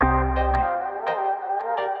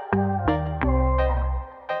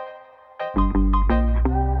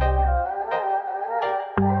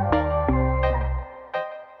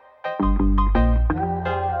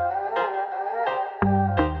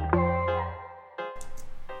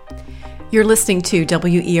You're listening to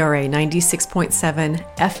WERA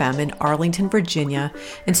 96.7 FM in Arlington, Virginia,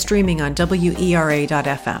 and streaming on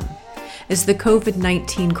WERA.FM. As the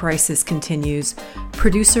COVID-19 crisis continues,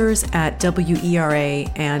 producers at WERA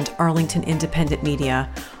and Arlington Independent Media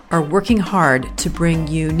are working hard to bring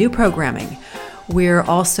you new programming. We're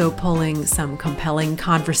also pulling some compelling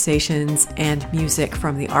conversations and music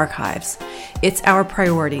from the archives. It's our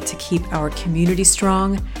priority to keep our community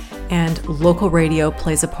strong, and local radio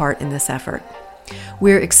plays a part in this effort.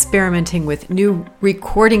 We're experimenting with new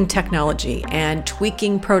recording technology and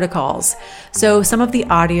tweaking protocols, so some of the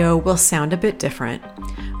audio will sound a bit different.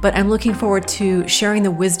 But I'm looking forward to sharing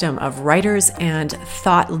the wisdom of writers and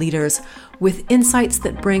thought leaders with insights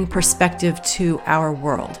that bring perspective to our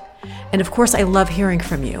world. And of course, I love hearing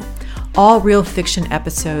from you. All Real Fiction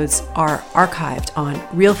episodes are archived on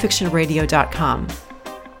realfictionradio.com.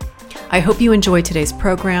 I hope you enjoy today's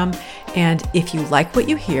program, and if you like what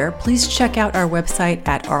you hear, please check out our website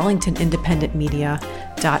at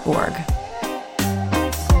arlingtonindependentmedia.org.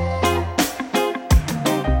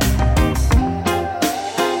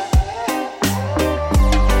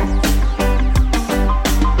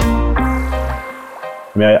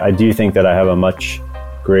 I do think that I have a much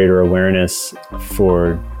greater awareness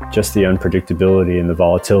for just the unpredictability and the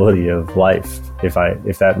volatility of life. If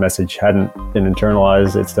that message hadn't been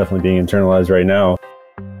internalized, it's definitely being internalized right now.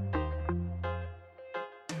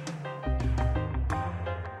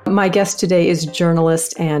 My guest today is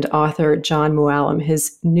journalist and author Jon Mooallem.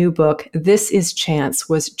 His new book, This Is Chance,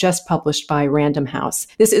 was just published by Random House.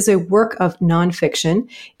 This is a work of nonfiction.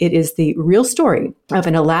 It is the real story of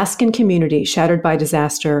an Alaskan community shattered by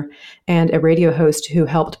disaster and a radio host who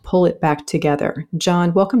helped pull it back together.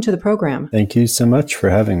 Jon, welcome to the program. Thank you so much for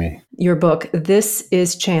having me. Your book, This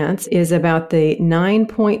Is Chance, is about the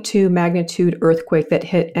 9.2 magnitude earthquake that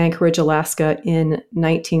hit Anchorage, Alaska in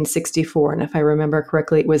 1964. And if I remember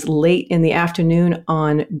correctly, it was late in the afternoon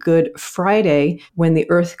on Good Friday when the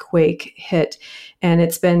earthquake hit. And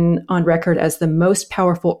it's been on record as the most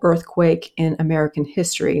powerful earthquake in American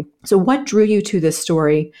history. So what drew you to this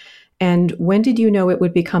story? And when did you know it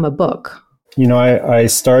would become a book? I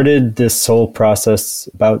started this whole process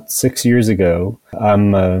about 6 years ago.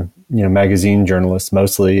 I'm a magazine journalist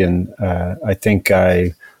mostly, and I think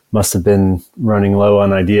I must have been running low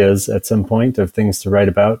on ideas at some point of things to write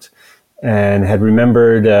about, and had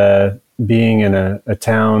remembered being in a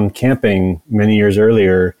town camping many years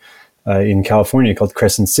earlier in California called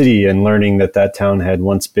Crescent City, and learning that town had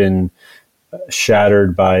once been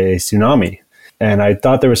shattered by a tsunami. And I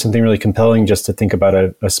thought there was something really compelling just to think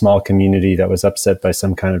about a small community that was upset by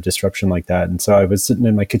some kind of disruption like that. And so I was sitting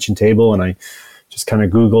at my kitchen table and I just kind of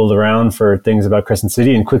Googled around for things about Crescent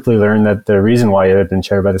City and quickly learned that the reason why it had been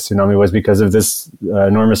shattered by the tsunami was because of this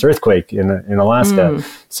enormous earthquake in Alaska.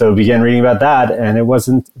 So I began reading about that, and it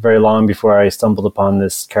wasn't very long before I stumbled upon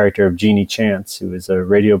this character of Jeannie Chance, who was a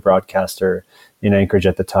radio broadcaster in Anchorage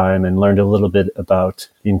at the time, and learned a little bit about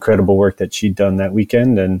the incredible work that she'd done that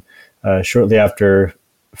weekend. And shortly after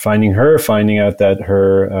finding out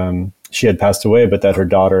that she had passed away, but that her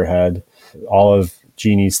daughter had all of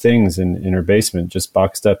Jeannie's things in her basement, just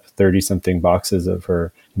boxed up 30-something boxes of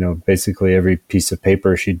her, basically every piece of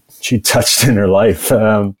paper she'd touched in her life.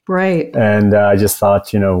 Right. And I just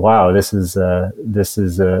thought, wow, this is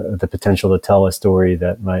the potential to tell a story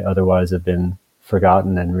that might otherwise have been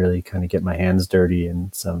forgotten, and really kind of get my hands dirty in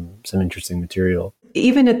some interesting material.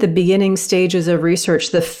 Even at the beginning stages of research,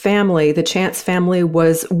 the Chance family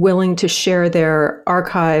was willing to share their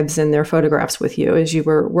archives and their photographs with you as you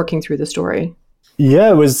were working through the story.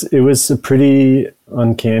 Yeah, it was a pretty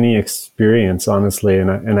uncanny experience, honestly,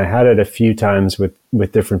 and I had it a few times with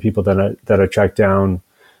different people that I tracked down,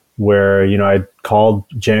 where I called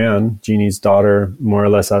Jan, Jeannie's daughter, more or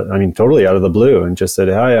less, totally out of the blue, and just said,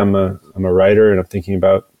 "Hi, I'm a writer, and I'm thinking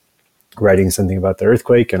about writing something about the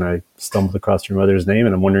earthquake, and I stumbled across your mother's name,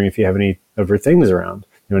 and I'm wondering if you have any of her things around,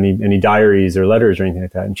 any diaries or letters or anything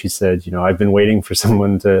like that." And she said, "I've been waiting for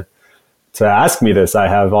someone to ask me this. I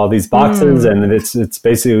have all these boxes," and it's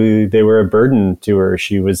basically, they were a burden to her.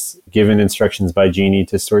 She was given instructions by Jeannie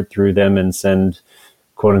to sort through them and send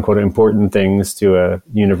quote unquote important things to a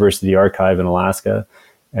university archive in Alaska,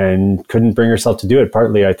 and couldn't bring herself to do it,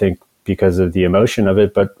 partly I think because of the emotion of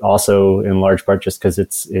it, but also in large part just because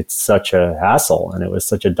it's such a hassle and it was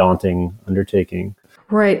such a daunting undertaking.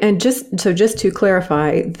 Right. And just to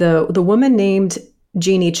clarify, the woman named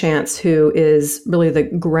Jeannie Chance, who is really the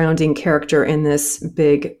grounding character in this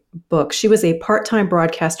big book, she was a part-time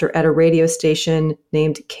broadcaster at a radio station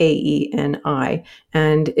named KENI.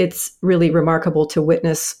 And it's really remarkable to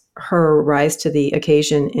witness her rise to the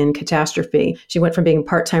occasion in Catastrophe. She went from being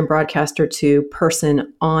part-time broadcaster to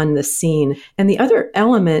person on the scene. And the other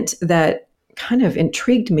element that kind of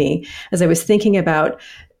intrigued me as I was thinking about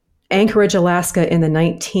Anchorage, Alaska in the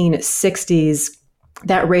 1960s,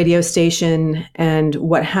 that radio station and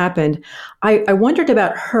what happened, I wondered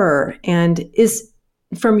about her. And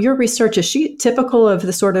from your research, is she typical of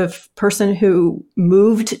the sort of person who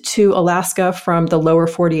moved to Alaska from the lower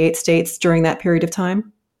 48 states during that period of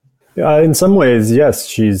time? In some ways, yes.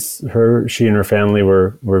 She and her family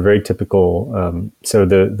were very typical. So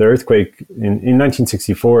the earthquake in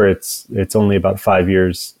 1964, it's only about 5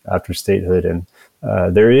 years after statehood, and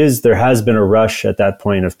there has been a rush at that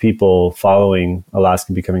point of people following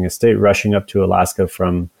Alaska becoming a state, rushing up to Alaska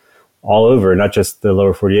from all over, not just the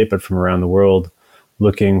lower 48, but from around the world,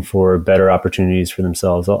 looking for better opportunities for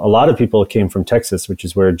themselves. A lot of people came from Texas, which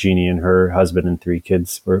is where Jeannie and her husband and 3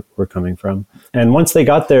 kids were coming from. And once they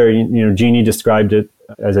got there, Jeannie described it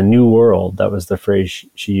as a new world. That was the phrase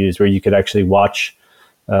she used, where you could actually watch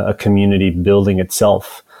a community building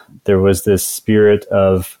itself. There was this spirit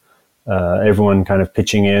of everyone kind of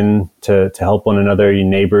pitching in to help one another. Your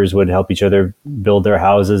neighbors would help each other build their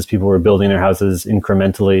houses. People were building their houses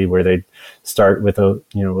incrementally, where they'd start with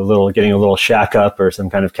getting a little shack up or some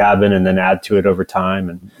kind of cabin, and then add to it over time.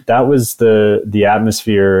 And that was the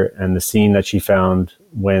atmosphere and the scene that she found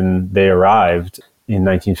when they arrived in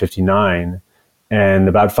 1959. And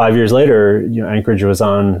about 5 years later, Anchorage was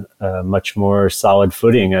on a much more solid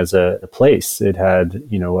footing as a place. It had,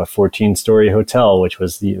 a 14-story hotel, which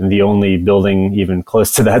was the only building even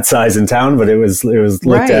close to that size in town. But it was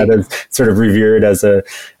looked at as sort of revered as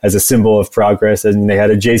a symbol of progress. And they had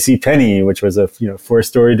a J.C. Penney, which was a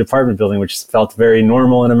 4-story department building, which felt very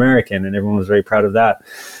normal and American, and everyone was very proud of that.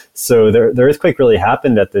 So the earthquake really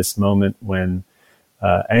happened at this moment when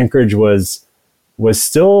Anchorage was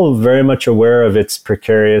still very much aware of its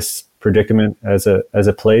precarious predicament as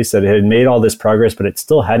a place, that it had made all this progress, but it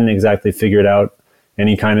still hadn't exactly figured out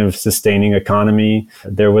any kind of sustaining economy.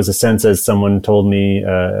 There was a sense, as someone told me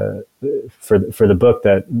for the book,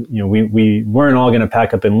 that we weren't all going to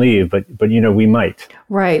pack up and leave, but we might.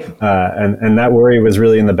 Right. And that worry was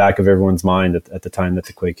really in the back of everyone's mind at the time that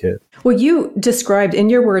the quake hit. Well, you described,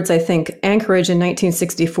 in your words, I think, Anchorage in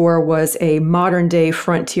 1964 was a modern-day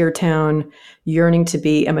frontier town yearning to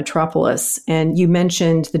be a metropolis. And you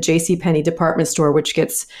mentioned the J.C. Penney department store, which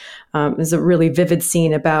is a really vivid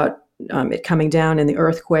scene about it coming down in the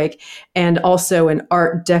earthquake, and also an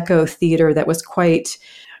Art Deco theater that was quite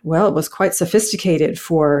sophisticated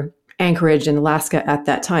for Anchorage and Alaska at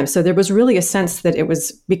that time. So there was really a sense that it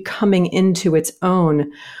was becoming into its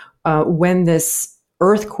own when this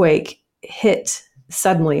earthquake hit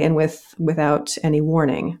suddenly and without any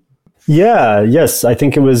warning. Yeah, yes, I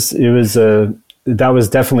think it was that was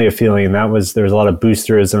definitely a feeling, and there was a lot of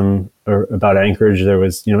boosterism about Anchorage. There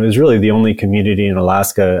was, it was really the only community in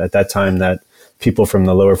Alaska at that time that people from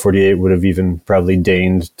the lower 48 would have even probably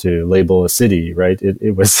deigned to label a city, right?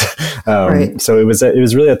 It was, right. So it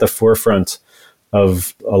was really at the forefront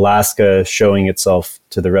of Alaska showing itself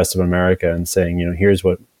to the rest of America and saying, here's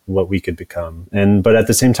what we could become. But at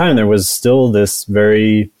the same time, there was still this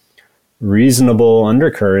very reasonable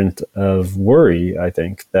undercurrent of worry, I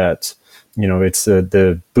think, that it's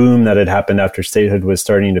the boom that had happened after statehood was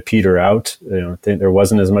starting to peter out. There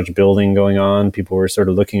wasn't as much building going on. People were sort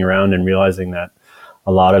of looking around and realizing that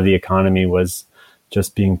a lot of the economy was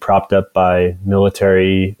just being propped up by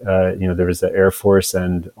military. There was the Air Force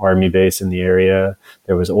and Army base in the area.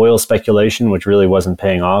 There was oil speculation, which really wasn't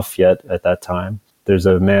paying off yet at that time. There's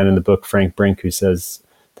a man in the book, Frank Brink, who says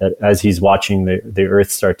that as he's watching the earth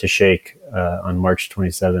start to shake on March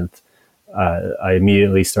 27th, I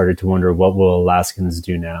immediately started to wonder, what will Alaskans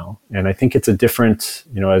do now? And I think it's a different,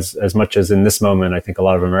 as much as in this moment, I think a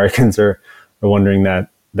lot of Americans are wondering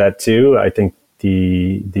that too. I think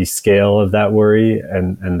the scale of that worry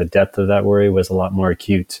and the depth of that worry was a lot more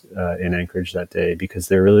acute in Anchorage that day, because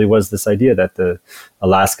there really was this idea that the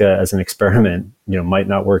Alaska as an experiment, might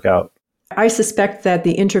not work out. I suspect that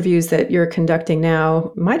the interviews that you're conducting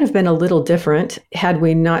now might have been a little different had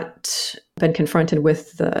we not been confronted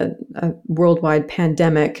with a worldwide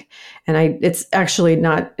pandemic. And it's actually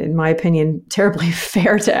not, in my opinion, terribly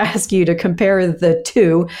fair to ask you to compare the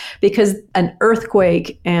two, because an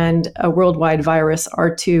earthquake and a worldwide virus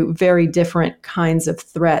are two very different kinds of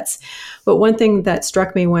threats. But one thing that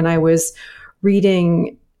struck me when I was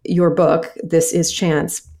reading your book, This Is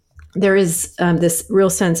Chance, there is this real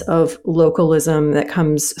sense of localism that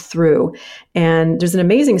comes through. And there's an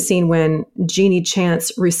amazing scene when Jeannie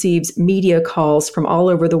Chance receives media calls from all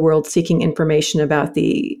over the world seeking information about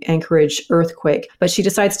the Anchorage earthquake, but she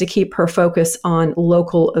decides to keep her focus on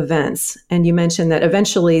local events. And you mentioned that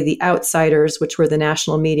eventually the outsiders, which were the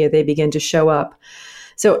national media, they begin to show up.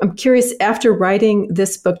 So I'm curious, after writing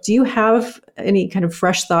this book, do you have any kind of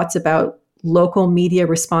fresh thoughts about local media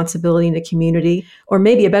responsibility in the community? Or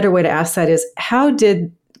maybe a better way to ask that is, how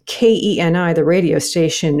did KENI, the radio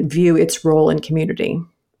station, view its role in community?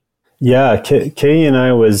 Yeah,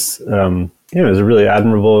 KENI was, it was a really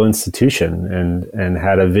admirable institution and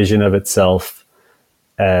had a vision of itself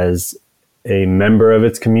as a member of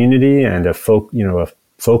its community and a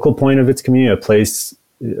focal point of its community, a place.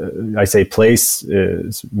 I say place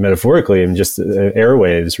metaphorically, and just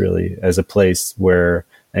airwaves really, as a place where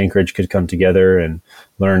Anchorage could come together and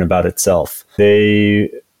learn about itself.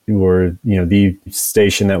 They were, the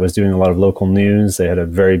station that was doing a lot of local news. They had a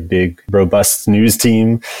very big, robust news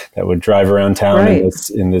team that would drive around town right.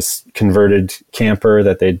 in this converted camper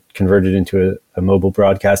that they'd converted into a mobile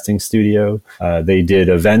broadcasting studio. They did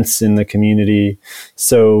events in the community.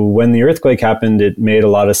 So when the earthquake happened, it made a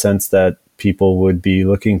lot of sense that people would be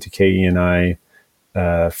looking to KENI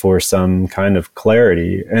for some kind of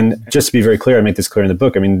clarity. And just to be very clear, I make this clear in the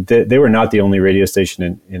book. I mean, they were not the only radio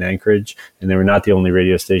station in Anchorage, and they were not the only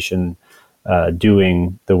radio station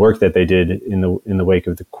doing the work that they did in the wake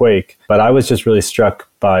of the quake. But I was just really struck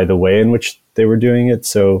by the way in which they were doing it.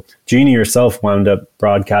 So Jeannie herself wound up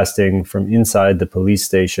broadcasting from inside the police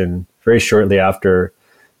station very shortly after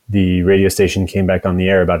the radio station came back on the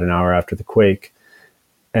air, about an hour after the quake.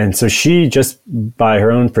 And so she, just by her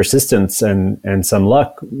own persistence and some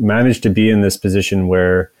luck, managed to be in this position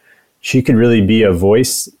where she could really be a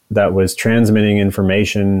voice that was transmitting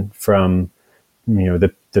information from,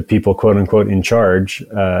 the people, quote unquote, in charge,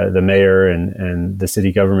 the mayor and the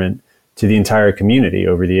city government, to the entire community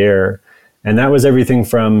over the air. And that was everything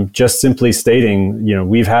from just simply stating,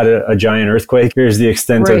 we've had a giant earthquake, here's the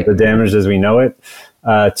extent right. of the damage as we know it,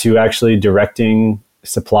 to actually directing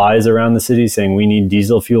supplies around the city, saying we need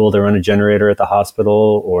diesel fuel to run a generator at the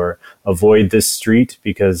hospital, or avoid this street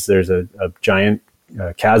because there's a giant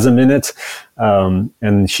chasm in it.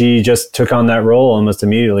 And she just took on that role almost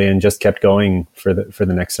immediately and just kept going for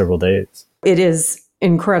the next several days. It is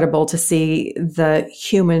incredible to see the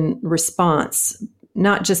human response,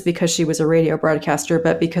 not just because she was a radio broadcaster,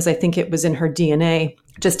 but because I think it was in her DNA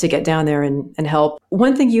just to get down there and help.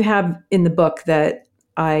 One thing you have in the book that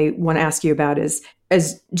I want to ask you about is,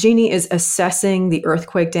 as Jeannie is assessing the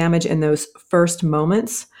earthquake damage in those first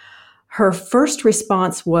moments, her first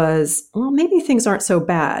response was, well, maybe things aren't so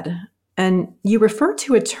bad. And you refer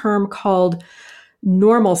to a term called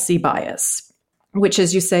normalcy bias, which,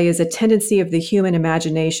 as you say, is a tendency of the human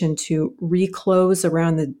imagination to reclose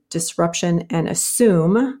around the disruption and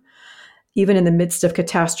assume, even in the midst of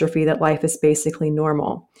catastrophe, that life is basically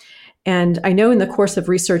normal. And I know in the course of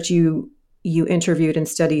research you interviewed and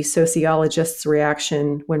studied sociologists'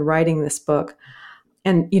 reaction when writing this book.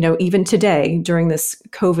 And, even today, during this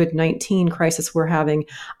COVID-19 crisis we're having,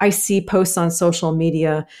 I see posts on social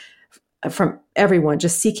media from everyone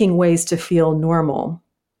just seeking ways to feel normal.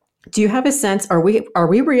 Do you have a sense, are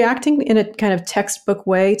we reacting in a kind of textbook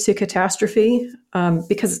way to catastrophe?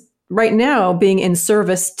 Because right now, being in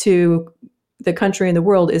service to the country and the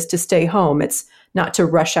world is to stay home. It's not to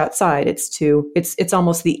rush outside. It's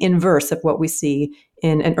almost the inverse of what we see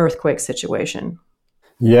in an earthquake situation.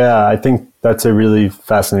 Yeah, I think that's a really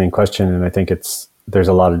fascinating question. And I think there's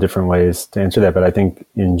a lot of different ways to answer that. But I think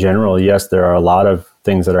in general, yes, there are a lot of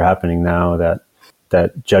things that are happening now that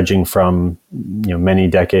judging from, many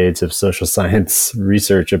decades of social science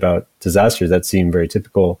research about disasters, that seem very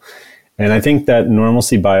typical. And I think that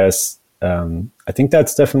normalcy bias, I think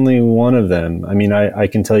that's definitely one of them. I mean, I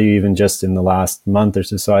can tell you even just in the last month or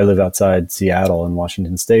so I live outside Seattle in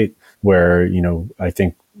Washington State, where, I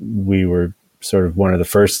think we were sort of one of the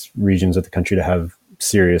first regions of the country to have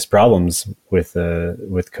serious problems with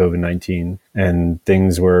COVID-19. And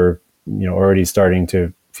things were, already starting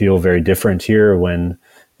to feel very different here, when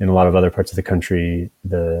in a lot of other parts of the country,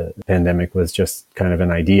 the pandemic was just kind of an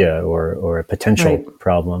idea or a potential right.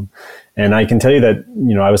 problem. And I can tell you that,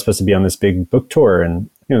 I was supposed to be on this big book tour, and,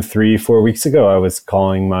 3-4 weeks ago, I was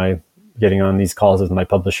getting on these calls with my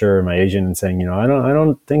publisher or my agent and saying, I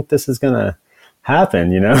don't think this is going to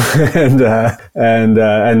happen,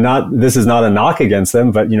 and not, this is not a knock against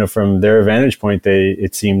them, but, from their vantage point,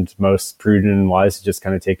 it seemed most prudent and wise to just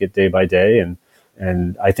kind of take it day by day.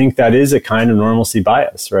 And I think that is a kind of normalcy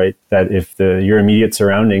bias, right? That if your immediate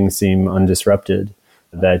surroundings seem undisrupted,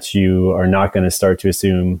 that you are not going to start to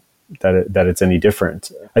assume that it's any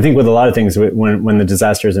different. I think with a lot of things, when the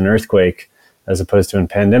disaster is an earthquake, as opposed to a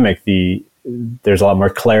pandemic, there's a lot more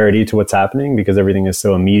clarity to what's happening because everything is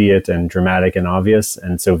so immediate and dramatic and obvious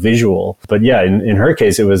and so visual. But yeah, in her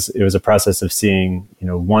case, it was a process of seeing,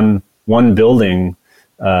 one building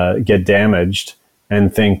get damaged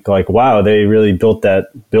and think like, wow, they really built that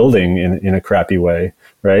building in a crappy way,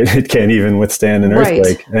 right? It can't even withstand an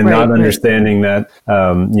earthquake. And not understanding that,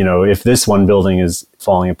 if this one building is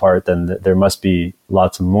falling apart, then there must be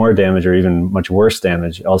lots of more damage or even much worse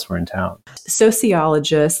damage elsewhere in town.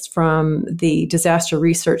 Sociologists from the Disaster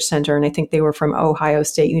Research Center, and I think they were from Ohio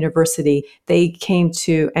State University, they came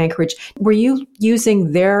to Anchorage. Were you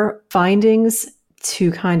using their findings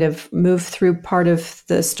to kind of move through part of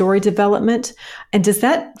the story development? And does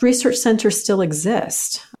that research center still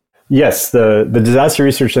exist? Yes, the Disaster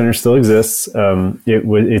Research Center still exists.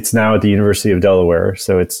 It's now at the University of Delaware,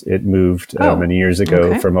 so it moved many years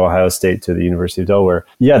ago from Ohio State to the University of Delaware.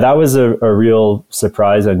 Yeah, that was a real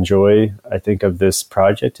surprise and joy, I think, of this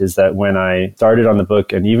project, is that when I started on the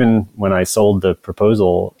book, and even when I sold the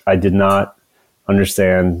proposal, I did not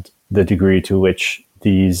understand the degree to which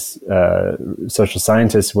these social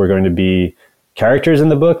scientists were going to be characters in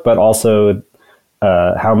the book, but also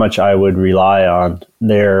how much I would rely on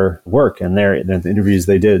their work and the interviews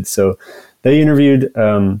they did. So they interviewed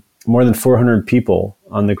more than 400 people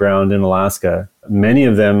on the ground in Alaska, many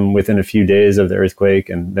of them within a few days of the earthquake,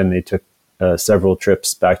 and then they took several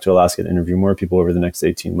trips back to Alaska to interview more people over the next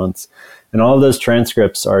 18 months. And all of those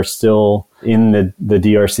transcripts are still in the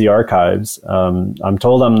DRC archives. I'm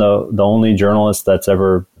told I'm the only journalist that's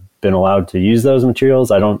ever been allowed to use those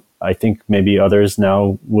materials. I think maybe others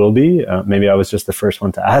now will be. Maybe I was just the first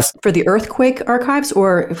one to ask. For the earthquake archives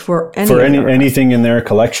or for anything in their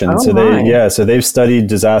collection. So they've studied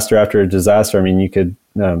disaster after disaster. I mean, you could,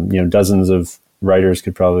 dozens of writers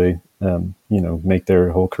could probably, make their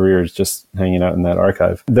whole careers just hanging out in that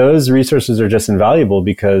archive. Those resources are just invaluable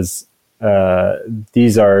because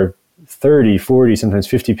these are 30, 40, sometimes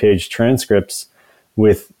 50-page transcripts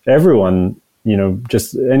with everyone,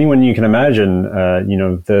 just anyone you can imagine,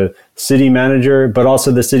 the city manager, but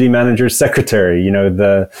also the city manager's secretary,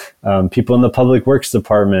 the people in the public works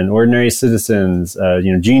department, ordinary citizens,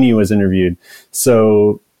 Jeannie was interviewed.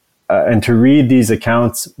 So, and to read these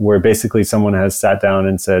accounts where basically someone has sat down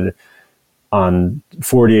and said on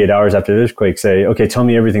 48 hours after the earthquake, say, okay, tell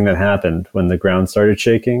me everything that happened when the ground started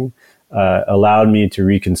shaking, allowed me to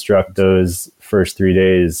reconstruct those first 3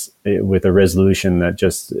 days with a resolution that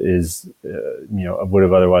just is, would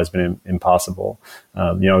have otherwise been impossible.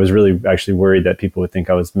 I was really actually worried that people would think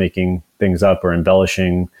I was making things up or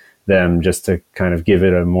embellishing them just to kind of give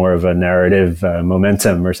it a more of a narrative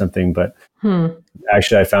momentum or something. But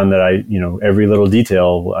actually I found that every little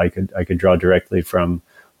detail I could draw directly from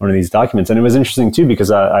one of these documents. And it was interesting too, because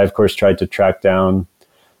I of course tried to track down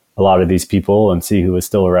a lot of these people and see who was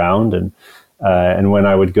still around. And when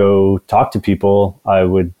I would go talk to people, I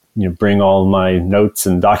would bring all my notes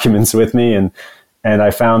and documents with me, and I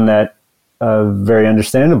found that very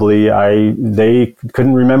understandably they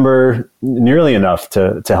couldn't remember nearly enough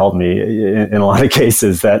to help me in a lot of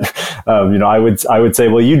cases. That I would say,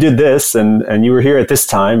 well, you did this and you were here at this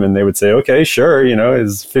time, and they would say, okay, sure, it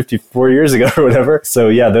was 54 years ago or whatever. So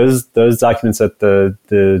yeah, those documents that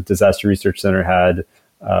the Disaster Research Center had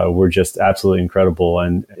were just absolutely incredible,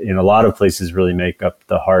 and in a lot of places really make up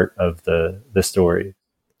the heart of the story.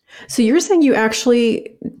 So you're saying you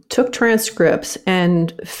actually took transcripts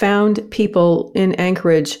and found people in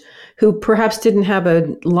Anchorage who perhaps didn't have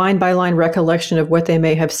a line-by-line recollection of what they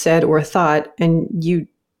may have said or thought, and you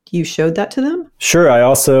showed that to them? Sure. I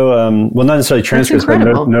also, not necessarily transcripts,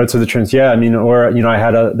 but notes of the transcripts. Yeah, I mean, or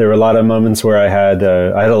there were a lot of moments where I had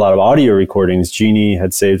a lot of audio recordings. Jeannie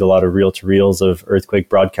had saved a lot of reel-to-reels of earthquake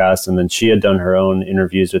broadcasts, and then she had done her own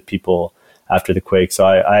interviews with people after the quake. So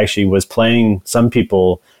I actually was playing some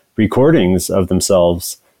people recordings of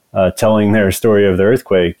themselves telling their story of the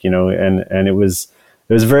earthquake, and it was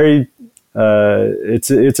very, it's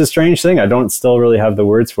a strange thing. I don't still really have the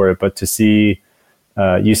words for it, but to see,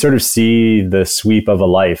 you sort of see the sweep of a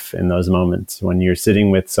life in those moments when you're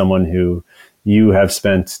sitting with someone who you have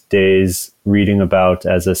spent days reading about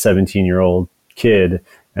as a 17-year-old kid,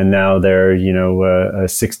 and now they're, a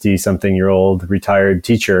 60-something-year-old retired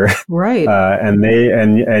teacher, right? And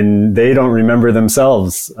they don't remember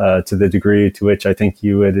themselves to the degree to which I think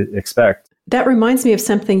you would expect. That reminds me of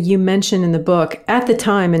something you mentioned in the book. At the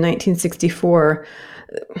time in 1964,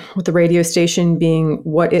 with the radio station being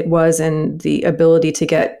what it was and the ability to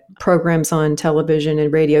get programs on television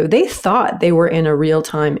and radio, they thought they were in a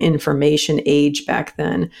real-time information age back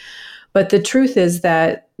then. But the truth is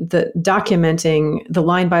that the documenting, the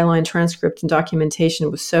line-by-line transcript and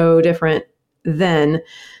documentation was so different then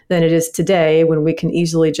than it is today, when we can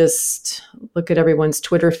easily just look at everyone's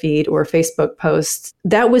Twitter feed or Facebook posts.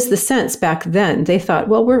 That was the sense back then. They thought,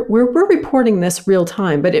 well, we're reporting this real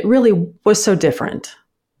time, but it really was so different.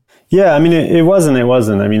 Yeah, I mean, it wasn't.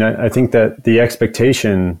 I mean, I think that the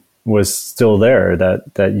expectation was still there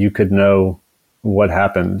that you could know what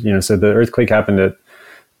happened. You know, so the earthquake happened at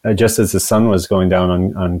just as the sun was going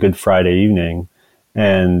down on Good Friday evening.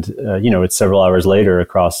 And, it's several hours later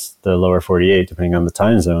across the lower 48, depending on the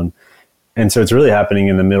time zone. And so it's really happening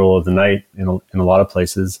in the middle of the night in a lot of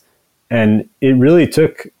places. And it really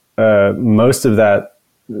took most of that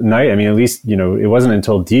night. I mean, at least, it wasn't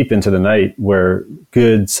until deep into the night where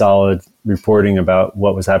good, solid reporting about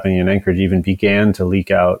what was happening in Anchorage even began to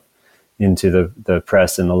leak out into the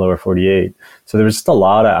press in the lower 48. So there was just a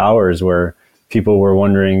lot of hours where people were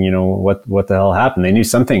wondering, what the hell happened. They knew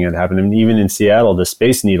something had happened. I mean, even in Seattle, the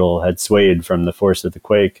Space Needle had swayed from the force of the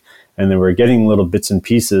quake, and they were getting little bits and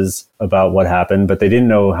pieces about what happened, but they didn't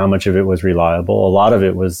know how much of it was reliable. A lot of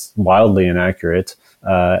it was wildly inaccurate,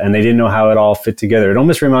 and they didn't know how it all fit together. It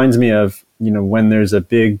almost reminds me of, when there's a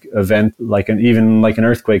big event, even like an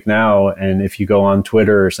earthquake now, and if you go on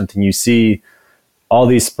Twitter or something, you see all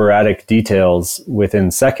these sporadic details within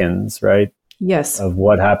seconds, right? Yes. Of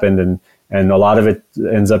what happened, and a lot of it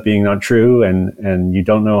ends up being not true, and you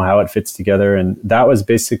don't know how it fits together. And that was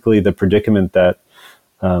basically the predicament that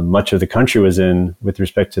much of the country was in with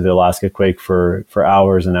respect to the Alaska quake for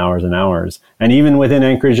hours and hours and hours. And even within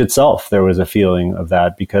Anchorage itself, there was a feeling of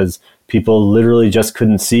that because people literally just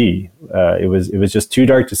couldn't see. It was just too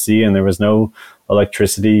dark to see, and there was no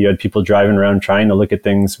electricity. You had people driving around trying to look at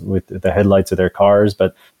things with the headlights of their cars,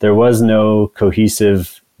 but there was no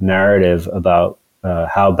cohesive narrative about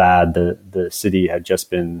how bad the city had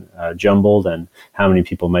just been jumbled and how many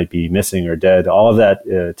people might be missing or dead. All of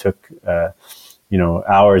that took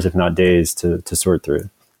hours, if not days, to sort through.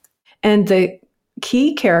 And the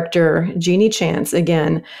key character, Jeannie Chance,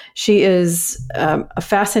 again, she is a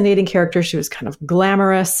fascinating character. She was kind of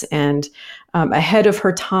glamorous and ahead of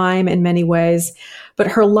her time in many ways. But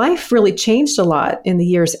her life really changed a lot in the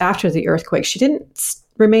years after the earthquake. She didn't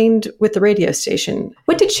remained with the radio station.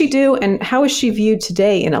 What did she do, and how is she viewed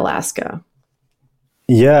today in Alaska?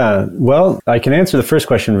 Yeah, well, I can answer the first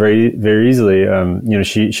question very, very easily.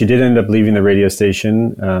 She did end up leaving the radio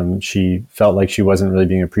station. She felt like she wasn't really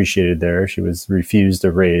being appreciated there. She was refused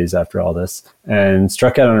a raise after all this, and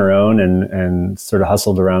struck out on her own and sort of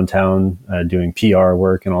hustled around town doing PR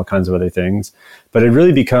work and all kinds of other things. But it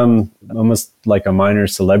really become almost like a minor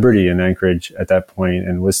celebrity in Anchorage at that point,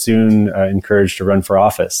 and was soon encouraged to run for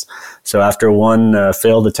office. So after one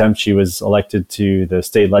failed attempt, she was elected to the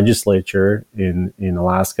state legislature in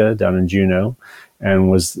Alaska, down in Juneau,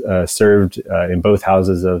 and was served in both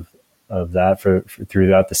houses of that for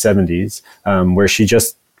throughout the 70s, where she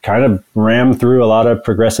just kind of rammed through a lot of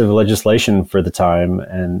progressive legislation for the time,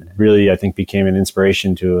 and really, I think, became an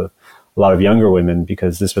inspiration to a lot of younger women,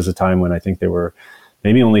 because this was a time when I think there were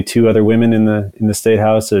maybe only 2 other women in the state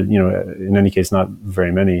house, in any case, not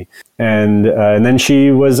very many. And then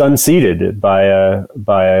she was unseated by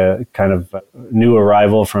a kind of new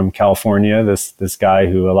arrival from California, this guy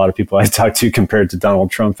who a lot of people I talked to compared to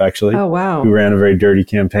Donald Trump, actually. Oh, wow. Who ran a very dirty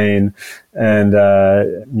campaign and,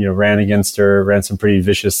 ran against her, ran some pretty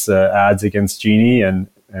vicious ads against Jeannie and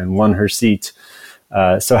won her seat.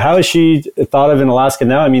 So how is she thought of in Alaska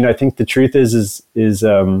now? I mean, I think the truth is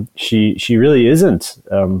she really isn't,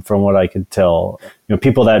 from what I could tell.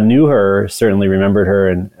 People that knew her certainly remembered her.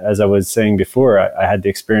 And as I was saying before, I had the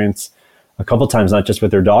experience a couple times, not just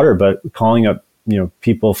with her daughter, but calling up,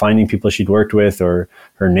 people, finding people she'd worked with or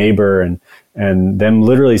her neighbor, and them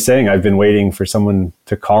literally saying, I've been waiting for someone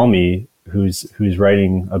to call me who's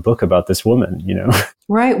writing a book about this woman,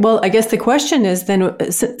 Right. Well, I guess the question is then,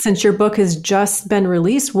 since your book has just been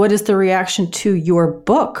released, what is the reaction to your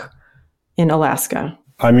book in Alaska?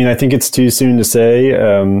 I mean, I think it's too soon to say,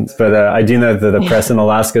 but I do know that the press in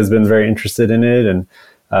Alaska has been very interested in it. And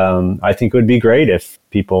I think it would be great if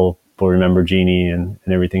people will remember Jeannie and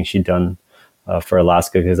everything she'd done for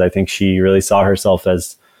Alaska, because I think she really saw herself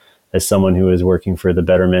as someone who was working for the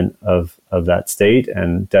betterment of that state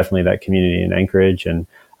and definitely that community in Anchorage. And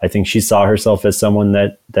I think she saw herself as someone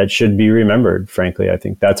that should be remembered, frankly. I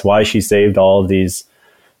think that's why she saved all of these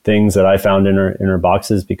things that I found in her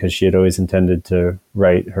boxes, because she had always intended to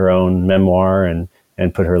write her own memoir and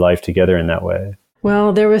put her life together in that way.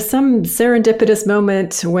 Well, there was some serendipitous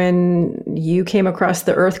moment when you came across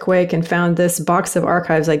the earthquake and found this box of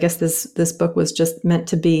archives. I guess this book was just meant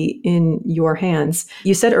to be in your hands.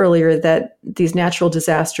 You said earlier that these natural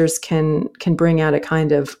disasters can bring out a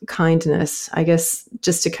kind of kindness. I guess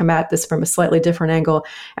just to come at this from a slightly different angle,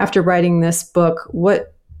 after writing this book,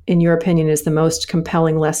 what, in your opinion, is the most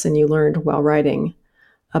compelling lesson you learned while writing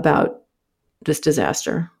about this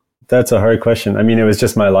disaster? That's a hard question. I mean, it was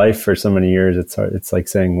just my life for so many years. It's hard. It's like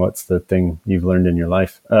saying, what's the thing you've learned in your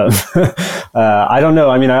life? I don't know.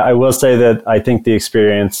 I mean, I will say that I think the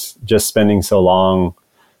experience, just spending so long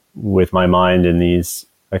with my mind in these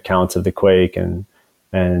accounts of the quake and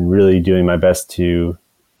really doing my best to,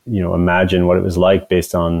 imagine what it was like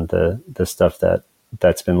based on the stuff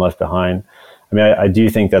that's been left behind. I mean, I do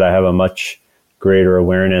think that I have a much greater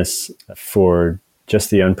awareness for just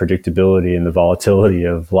the unpredictability and the volatility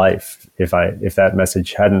of life. If that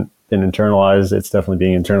message hadn't been internalized, it's definitely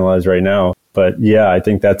being internalized right now. But yeah, I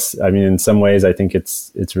think in some ways, I think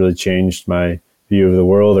it's really changed my view of the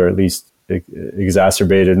world, or at least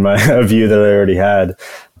exacerbated my view that I already had.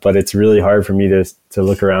 But it's really hard for me to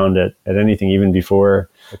look around at anything, even before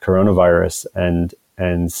the coronavirus,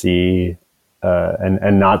 and see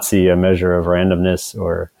and not see a measure of randomness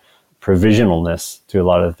or provisionalness to a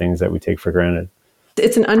lot of the things that we take for granted.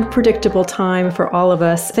 It's an unpredictable time for all of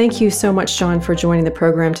us. Thank you so much, John, for joining the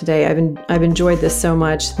program today. I've enjoyed this so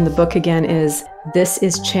much. And the book again is This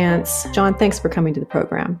Is Chance. John, thanks for coming to the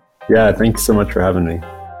program. Yeah, thanks so much for having me.